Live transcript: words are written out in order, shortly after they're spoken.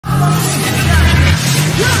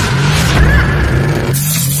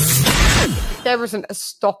If there isn't a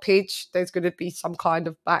stoppage, there's going to be some kind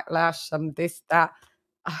of backlash, some this, that.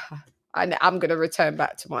 And I'm going to return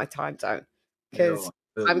back to my time zone because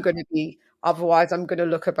I'm going to be, otherwise I'm going to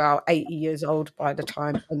look about 80 years old by the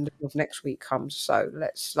time end of next week comes. So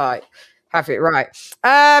let's like have it right.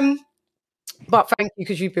 But thank you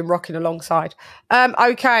because you've been rocking alongside.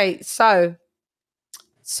 Okay, so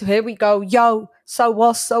here we go. Yo, so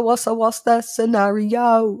what's the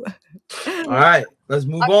scenario? All right, let's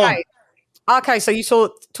move on. Okay, so you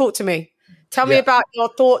talk to me. Tell me about your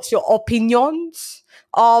thoughts, your opinions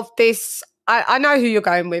of this. I know who you're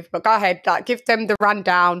going with, but go ahead. Like, give them the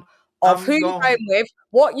rundown of who you're going with,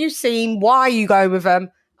 what you've seen, why you go with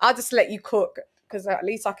them. I'll just let you cook because at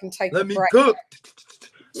least I can take a break. Let me cook.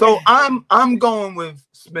 So I'm going with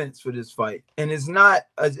Spence for this fight, and it's not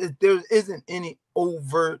there isn't any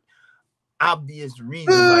overt, obvious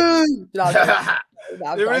reason.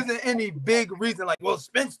 There isn't any big reason like, well,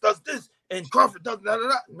 Spence does this and Crawford does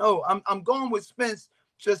that. No, I'm going with Spence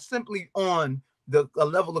just simply on the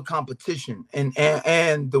level of competition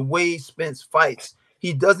and the way Spence fights.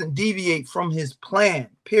 He doesn't deviate from his plan.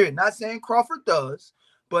 Period. Not saying Crawford does,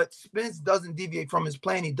 but Spence doesn't deviate from his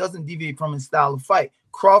plan. He doesn't deviate from his style of fight.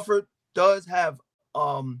 Crawford does have,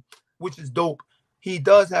 which is dope. He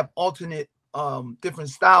does have alternate different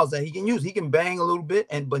styles that he can use. He can bang a little bit,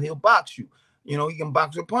 but he'll box you. You know, he can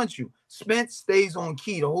box or punch you. Spence stays on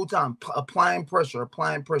key the whole time, applying pressure.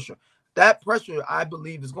 That pressure, I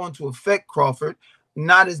believe, is going to affect Crawford.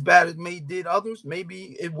 Not as bad as May did others.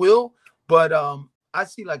 Maybe it will, but I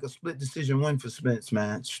see like a split decision win for Spence,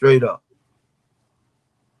 man. Straight up.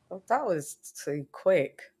 Well, that was too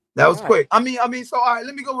quick. That was quick. I mean, so all right,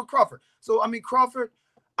 let me go with Crawford. So I mean, Crawford.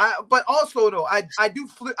 But also though, I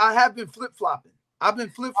have been flip-flopping. I've been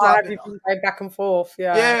flip-flopping. Going back and forth,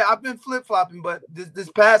 yeah. Yeah, I've been flip-flopping, but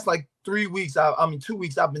this past like 3 weeks, 2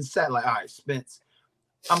 weeks, I've been set like, all right, Spence.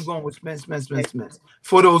 I'm going with Spence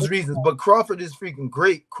for those reasons. But Crawford is freaking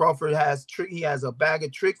great. Crawford has he has a bag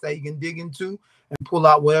of tricks that he can dig into and pull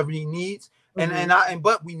out whatever he needs.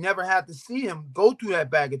 But we never had to see him go through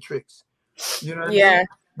that bag of tricks. You know what I mean?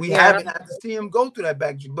 We haven't had to see him go through that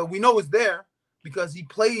bag of tricks, but we know it's there because he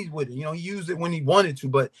plays with it. You know, he used it when he wanted to,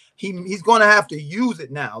 but he's going to have to use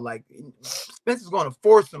it now. Like Spence is going to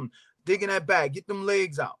force him digging that bag, get them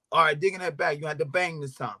legs out. All right, digging that bag, you had to bang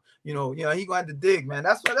this time. You know, he going to have to dig, man.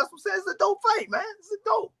 That's what I'm saying. It's a dope fight, man. It's a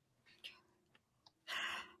dope.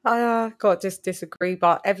 I got just disagree,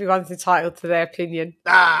 but everyone's entitled to their opinion.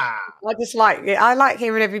 I just like it. I like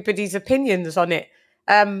hearing everybody's opinions on it.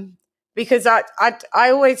 Because I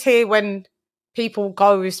always hear when people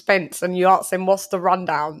go with Spence and you ask them what's the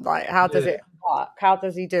rundown, like how does it work? How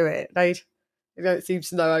does he do it? They don't seem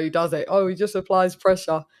to know how he does it. Oh, he just applies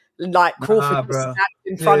pressure. And like Crawford stands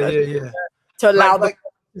in front of him to allow the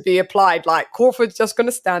to be applied. Like Crawford's just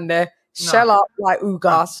gonna stand there, shell up like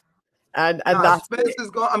Ugas. And that's Spence is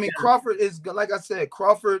going. I mean, Crawford is, like I said,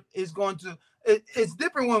 Crawford is going to. It's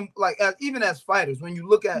different when, like, even as fighters, when you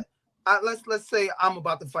look at, let's say I'm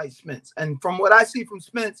about to fight Spence, and from what I see from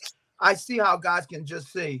Spence, I see how guys can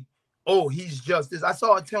just say, "Oh, he's just this." I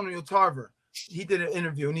saw Antonio Tarver. He did an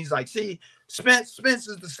interview, and he's like, "See, Spence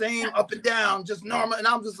is the same up and down, just normal." And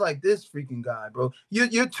I'm just like, "This freaking guy, bro.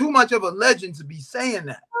 You're too much of a legend to be saying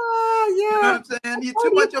that." You know what I'm saying? You're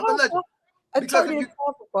too much of a legend. Because but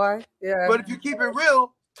if you keep it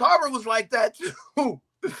real, Tarver was like that too.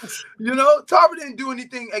 You know, Tarver didn't do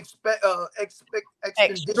anything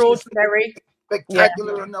extraordinary,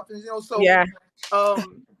 spectacular or nothing. You know, so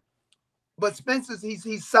but Spencer's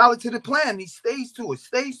he's solid to the plan. He stays to it.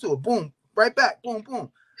 Boom, right back. Boom,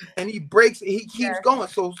 boom, and he breaks. He keeps going.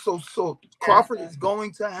 So Crawford is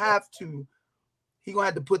going to have to. He's gonna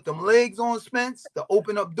have to put them legs on Spence to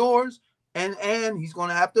open up doors. And he's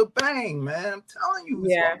gonna have to bang, man. I'm telling you,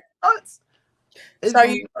 nuts. So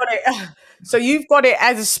you've got it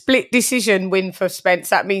as a split decision win for Spence.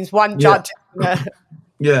 That means one judge.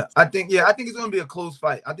 Yeah, I think it's gonna be a close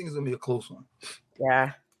fight. I think it's gonna be a close one.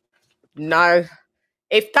 Yeah. No.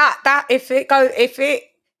 If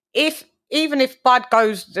even if Bud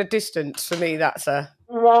goes the distance, for me, it's not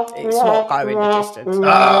going the distance.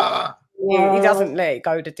 He doesn't let it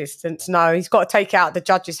go the distance. No, he's got to take it out of the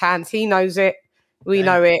judge's hands. He knows it. We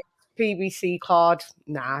know it. PBC card.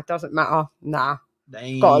 Nah, doesn't matter. Nah.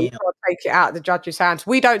 Got to take it out of the judge's hands.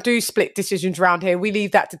 We don't do split decisions around here. We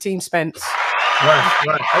leave that to Team Spence.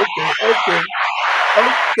 Right. Okay.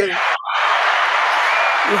 Yeah.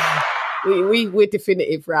 We're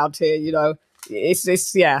definitive round here, you know. It's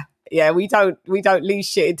this, we don't leave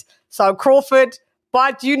shit. So Crawford,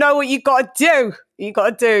 Bud, you know what you got to do. You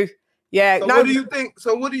got to do. Yeah. So no, what do you think?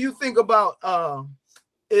 So what do you think about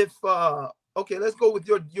if okay, let's go with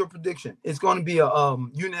your prediction. It's going to be a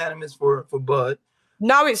unanimous for Bud.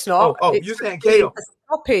 No, it's not. Oh, it's you're saying KO. A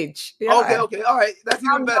stoppage. Yeah. Okay, all right. That's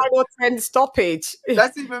even better. 9 or 10 stoppage.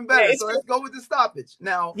 That's even better. Yeah, so let's go with the stoppage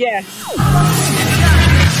now. Yeah.